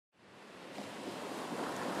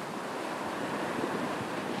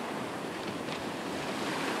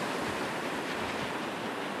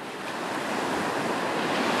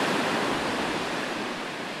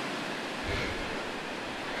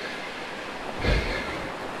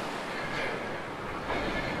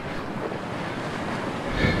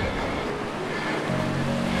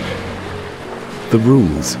The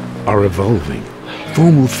rules are evolving.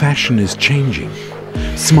 Formal fashion is changing.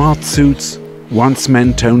 Smart suits, once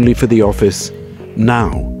meant only for the office,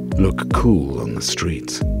 now look cool on the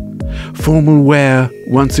streets. Formal wear,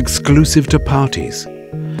 once exclusive to parties,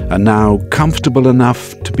 are now comfortable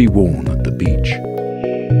enough to be worn at the beach.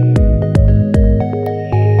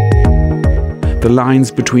 The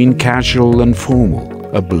lines between casual and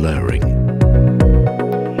formal are blurring.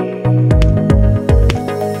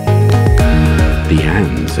 The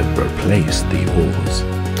hands have replaced the oars.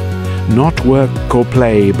 Not work or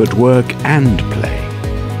play, but work and play.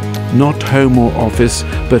 Not home or office,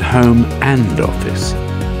 but home and office.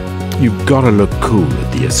 You've got to look cool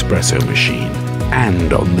at the espresso machine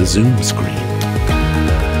and on the Zoom screen.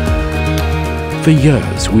 For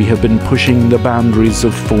years, we have been pushing the boundaries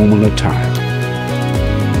of formal attire.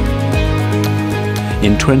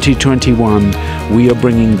 In 2021, we are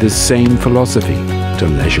bringing this same philosophy to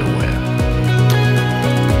leisure wear.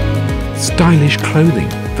 Stylish clothing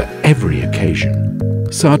for every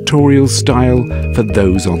occasion. Sartorial style for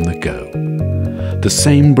those on the go. The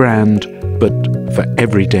same brand, but for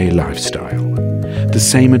everyday lifestyle. The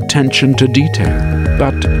same attention to detail,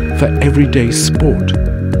 but for everyday sport.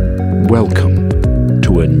 Welcome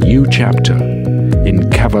to a new chapter in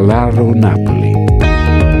Cavallaro, Napoli.